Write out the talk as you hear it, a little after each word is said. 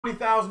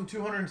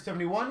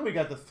20,271. We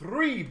got the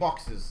 3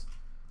 boxes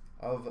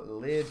of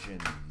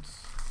Legends.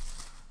 Just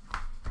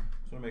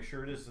want to make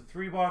sure it is the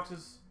 3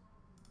 boxes.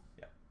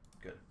 Yeah,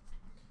 good.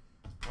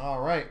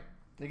 All right.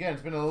 Again,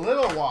 it's been a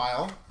little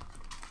while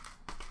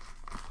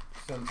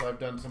since I've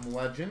done some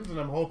Legends, and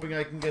I'm hoping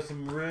I can get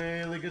some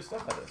really good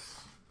stuff out of this.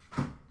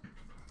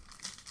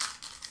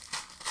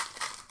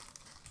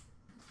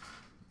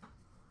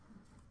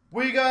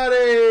 We got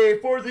a,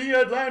 for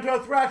the Atlanta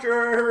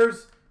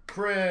Thrashers,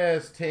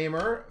 Chris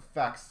Tamer,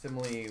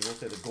 facsimile, we'll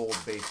say the gold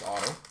base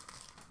auto.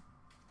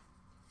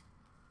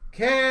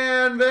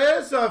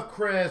 Canvas of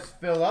Chris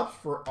Phillips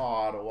for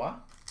Ottawa.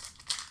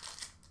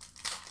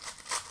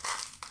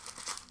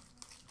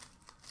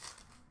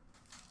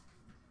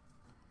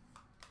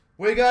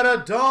 We got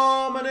a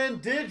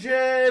dominant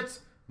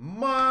digits,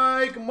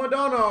 Mike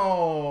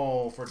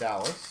Modano for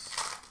Dallas.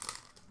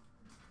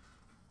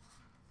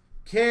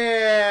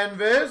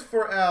 Canvas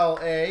for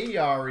LA,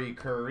 Yari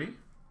Curry.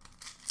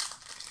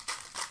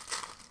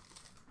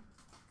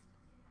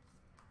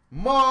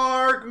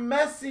 Mark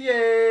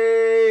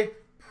Messier,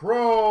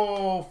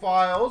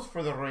 profiles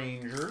for the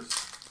Rangers.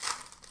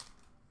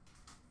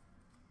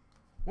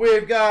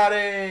 We've got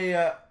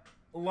a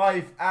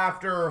Life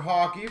After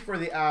Hockey for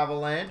the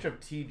Avalanche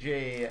of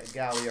TJ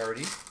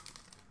Gagliardi.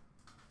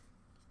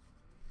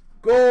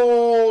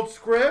 Gold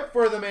script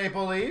for the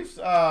Maple Leafs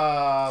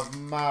of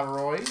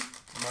Marui.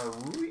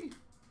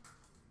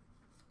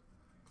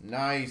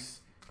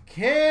 Nice.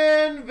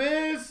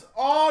 Canvas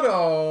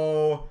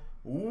auto,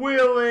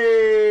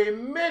 Willie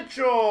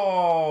Mitchell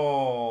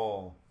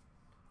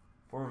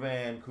for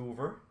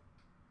Vancouver.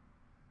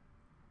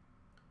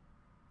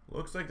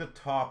 Looks like the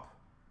top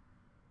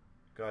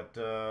got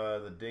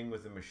the ding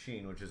with the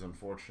machine, which is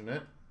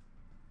unfortunate.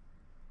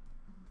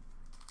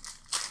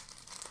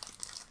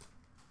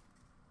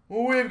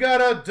 We've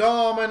got a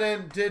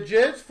dominant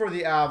digits for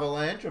the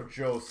Avalanche of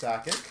Joe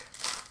Sakic.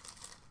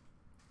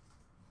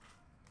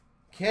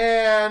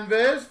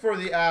 Canvas for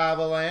the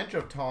Avalanche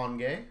of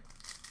Tanguay.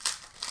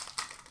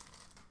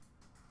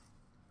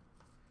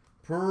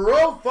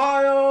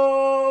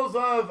 Profiles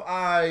of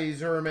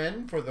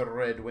Yzerman for the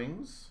Red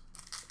Wings.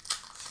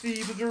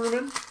 Steve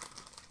Yzerman.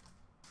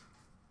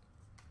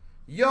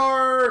 I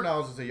was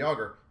going to say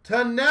Yager.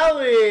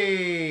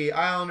 Tonelli,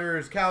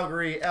 Islanders,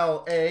 Calgary,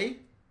 LA.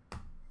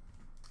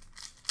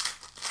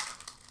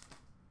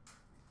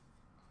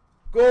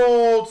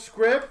 Gold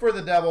script for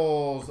the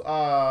Devils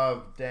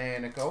of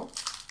Danico.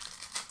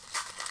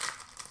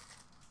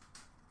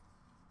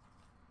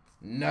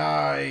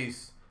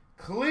 Nice.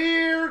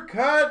 Clear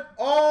cut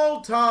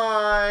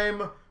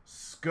all-time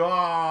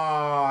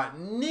Scott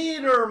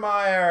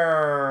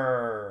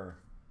Niedermayer.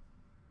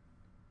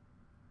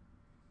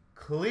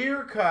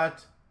 Clear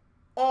cut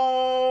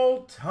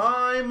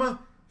all-time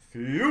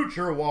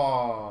Future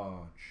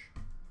Watch.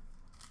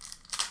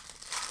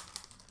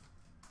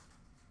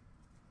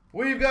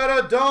 We've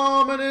got a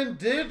dominant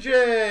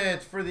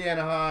digits for the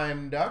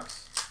Anaheim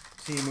Ducks,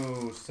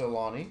 Teemu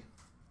Selanne.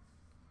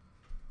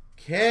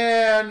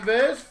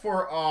 Canvas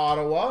for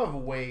Ottawa of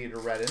Wade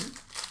Redden.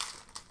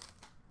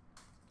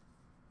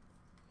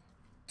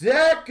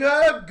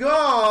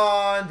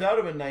 Decagon, that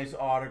would have been nice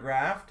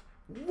autographed.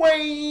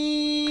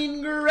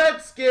 Wayne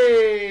Gretzky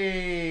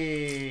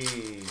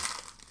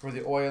for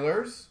the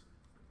Oilers.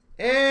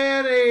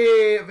 And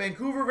a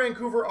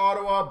Vancouver,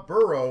 Ottawa,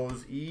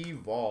 Burrows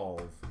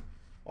Evolve.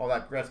 Oh,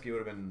 that Gretzky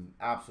would have been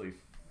absolutely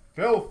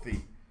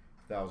filthy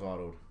if that was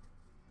autoed.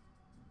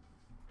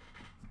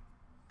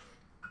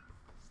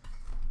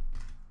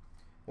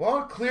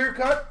 Well, clear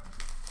cut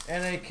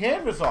and a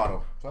canvas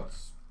auto. So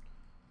that's,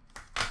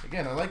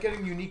 again, I like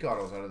getting unique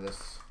autos out of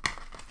this.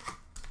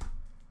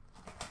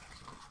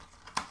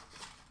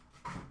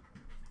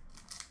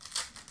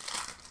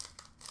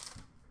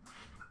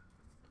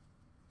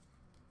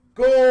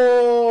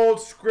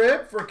 Gold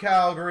script for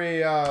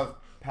Calgary of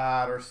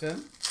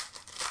Patterson.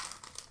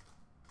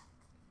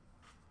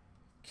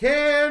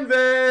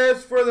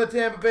 Canvas for the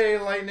Tampa Bay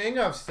Lightning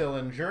of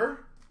Sillinger.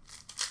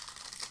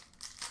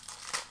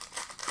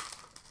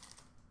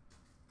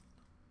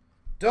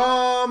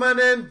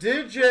 Dominant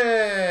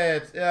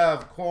digits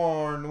of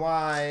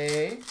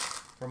Cornway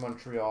from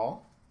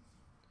Montreal.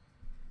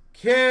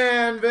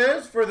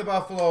 Canvas for the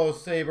Buffalo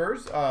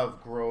Sabres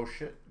of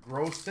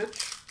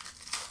Grosich.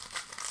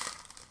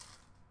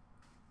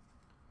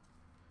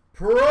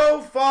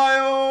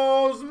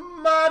 Profiles,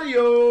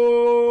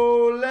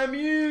 Mario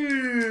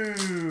Lemieux.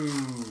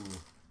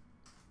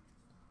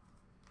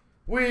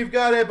 We've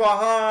got it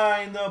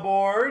behind the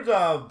boards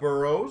of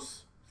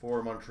Burrows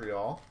for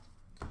Montreal.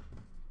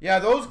 Yeah,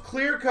 those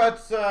clear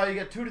cuts, you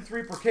get 2 to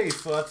 3 per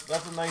case, so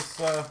that's a nice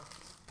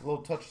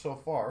little touch so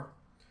far.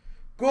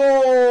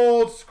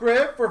 Gold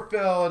script for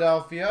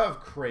Philadelphia of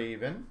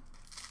Craven.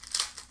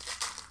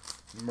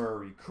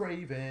 Murray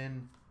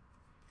Craven.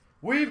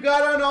 We've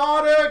got an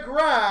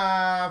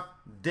autograph,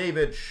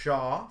 David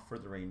Shaw for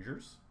the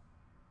Rangers.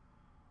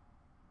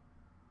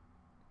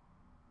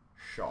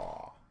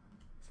 Shaw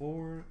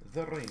for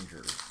the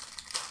Rangers.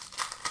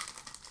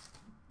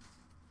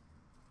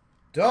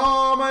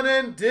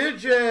 Dominant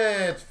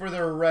digits for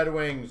the Red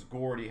Wings,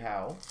 Gordie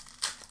Howe.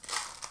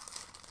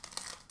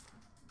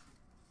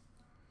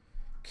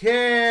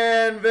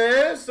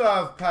 Canvas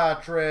of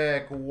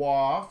Patrick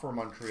Waugh for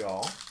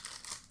Montreal.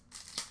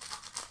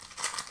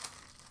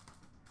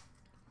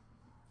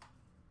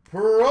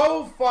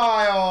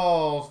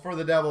 Profiles for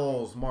the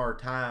Devils,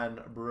 Martin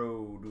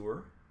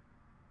Brodeur.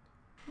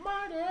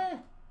 Marty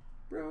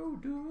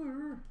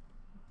Brodeur.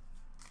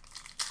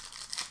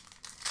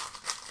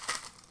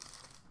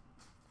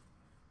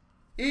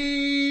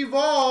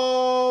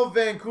 Evolve,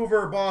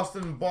 Vancouver,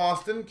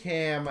 Boston,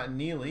 Cam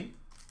Neely.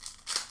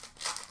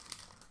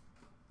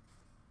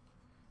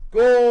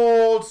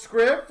 Gold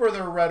script for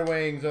the Red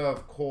Wings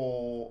of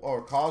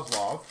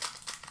Kozlov.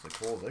 It's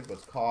a Kolzig, but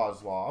it's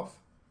Kozlov.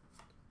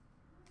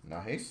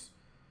 Nice.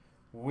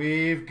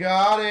 We've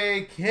got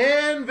a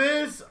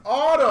canvas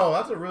auto.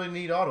 That's a really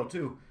neat auto,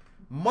 too.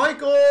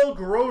 Michael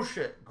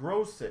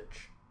Grosich.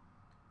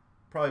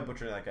 Probably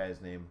butchering that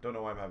guy's name. Don't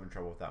know why I'm having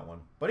trouble with that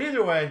one. But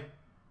either way,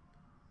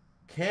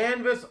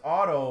 canvas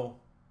auto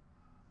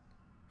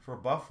for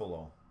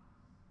Buffalo.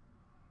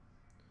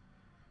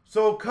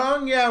 So,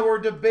 Kung, yeah, we're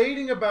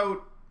debating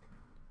about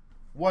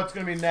what's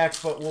going to be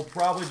next, but we'll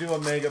probably do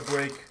a mega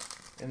break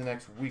in the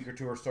next week or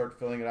two or start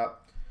filling it up.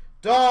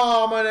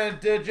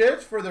 Dominant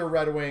digits for the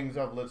Red Wings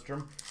of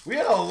Lidstrom. We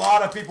had a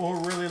lot of people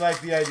who really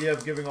liked the idea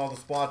of giving all the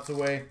spots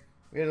away.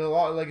 We had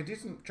a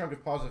decent chunk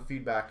of positive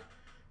feedback.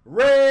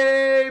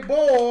 Ray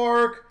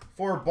Bork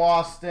for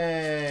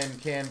Boston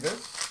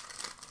canvas.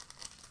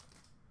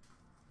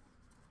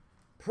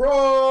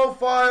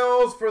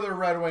 Profiles for the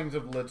Red Wings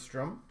of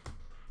Lidstrom.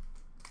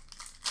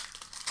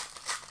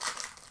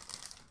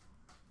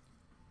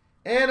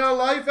 And a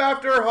Life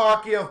After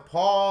Hockey of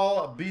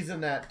Paul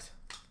Bizanet.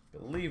 I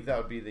believe that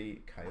would be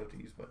the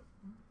Coyotes, but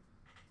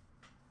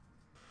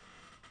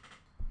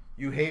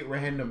you hate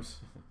randoms.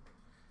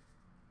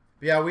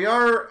 But yeah, we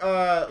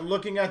are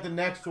looking at the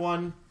next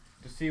one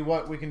to see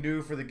what we can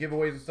do for the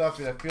giveaways and stuff,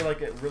 because I feel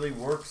like it really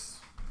works.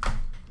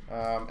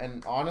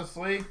 And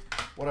honestly,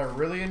 what I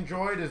really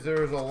enjoyed is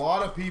there's a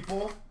lot of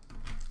people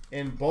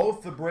in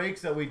both the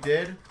breaks that we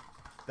did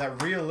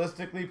that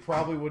realistically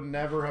probably would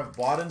never have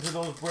bought into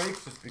those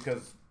breaks just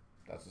because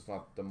that's just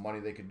not the money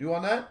they could do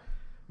on that.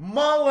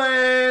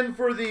 Mullen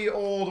for the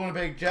old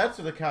Winnipeg Jets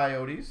or the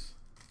Coyotes.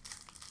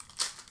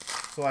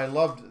 So I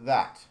loved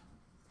that.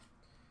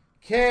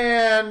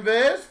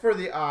 Canvas for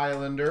the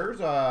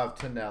Islanders of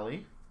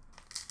Tonelli.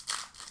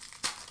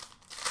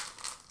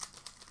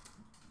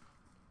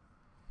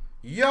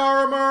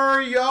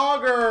 Jaromir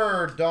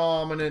Jagr,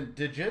 dominant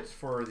digits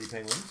for the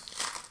Penguins.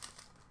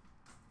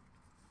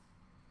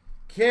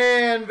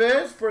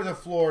 Canvas for the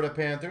Florida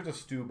Panthers of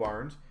Stu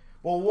Barnes.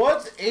 Well,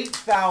 what's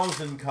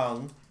 8,000,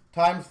 Kung,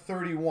 times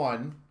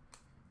 31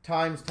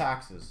 times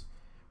taxes?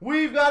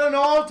 We've got an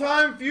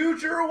all-time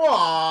future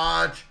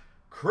watch.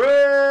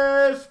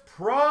 Chris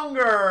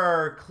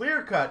Pronger,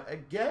 clear cut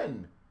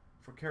again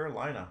for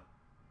Carolina.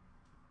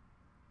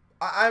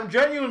 I'm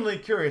genuinely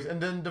curious.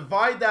 And then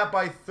divide that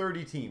by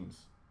 30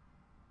 teams.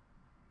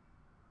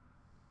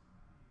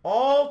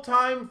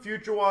 All-time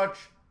future watch,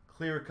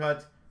 clear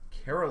cut.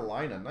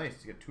 Carolina,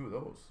 nice to get 2 of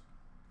those.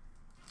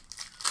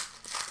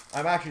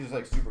 I'm actually just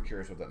like super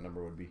curious what that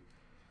number would be.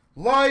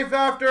 Life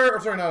After,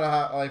 or sorry, not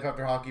a Life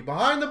After Hockey.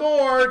 Behind the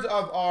Boards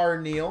of R.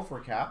 Neal for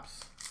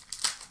Caps.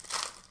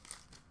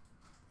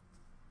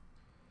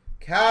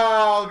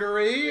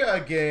 Calgary,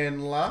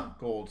 Iginla,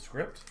 gold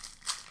script.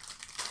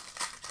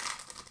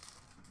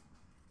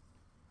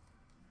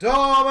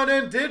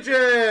 Dominant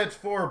digits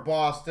for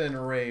Boston,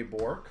 Ray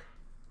Bork.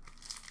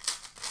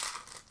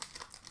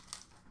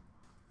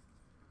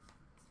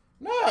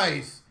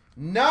 Nice.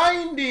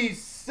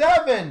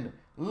 97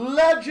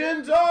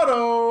 Legends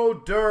Auto,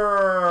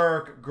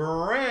 Dirk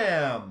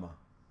Graham.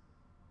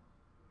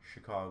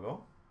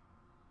 Chicago.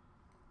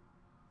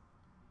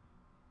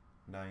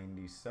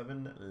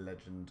 97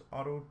 Legends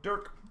Auto,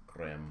 Dirk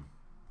Graham.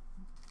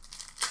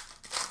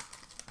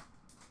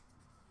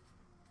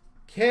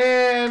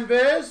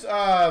 Canvas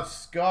of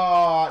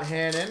Scott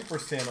Hannon for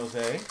San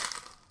Jose.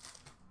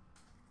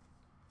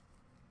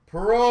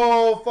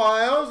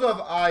 Profiles of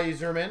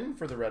Yzerman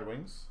for the Red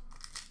Wings.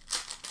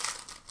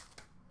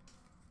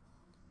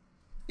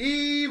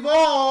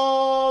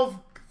 Evolve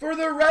for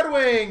the Red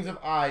Wings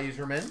of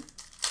Yzerman.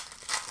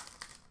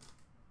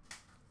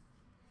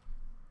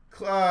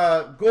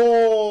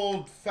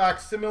 Gold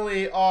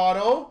facsimile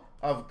auto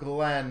of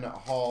Glenn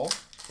Hall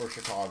for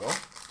Chicago.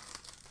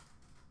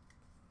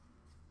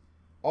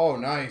 Oh,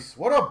 nice.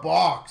 What a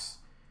box.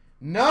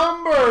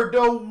 Number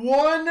to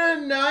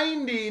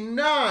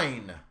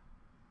 199.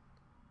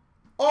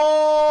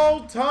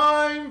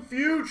 All-time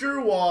future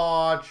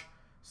watch,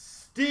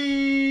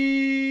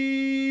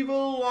 Steve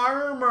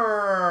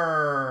Larmer.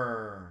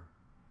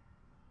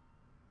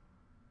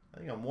 I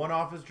think I'm one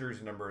off his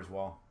jersey number as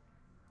well.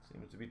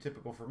 Seems to be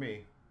typical for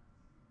me.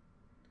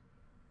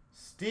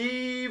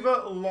 Steve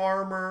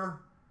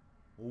Larmer,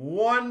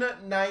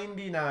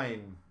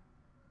 199.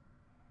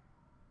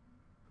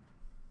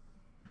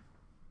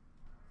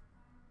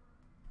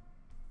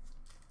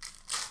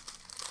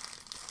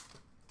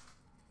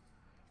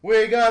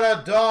 We got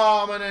a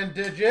dominant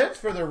digits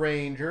for the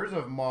Rangers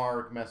of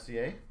Mark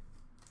Messier.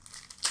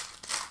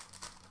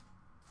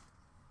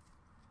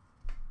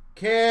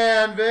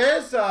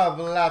 Canvas of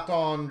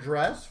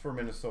Latondres for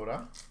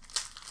Minnesota.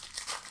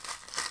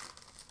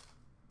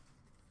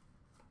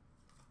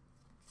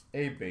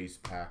 A base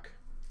pack.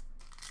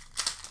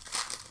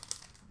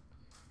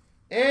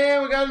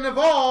 And we got an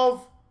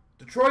Evolve.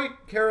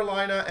 Detroit,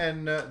 Carolina,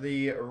 and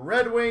the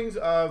Red Wings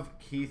of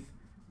Keith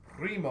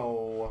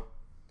Primo.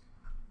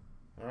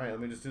 All right, let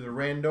me just do the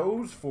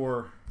randos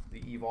for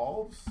the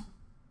Evolves.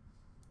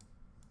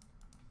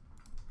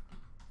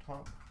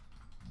 Top,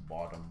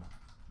 bottom,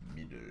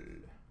 middle.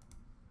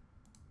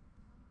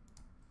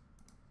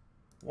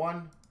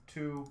 1,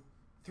 2,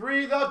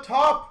 3, the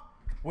top,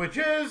 which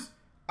is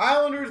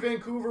Islanders,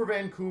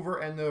 Vancouver,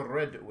 and the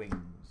Red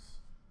Wings.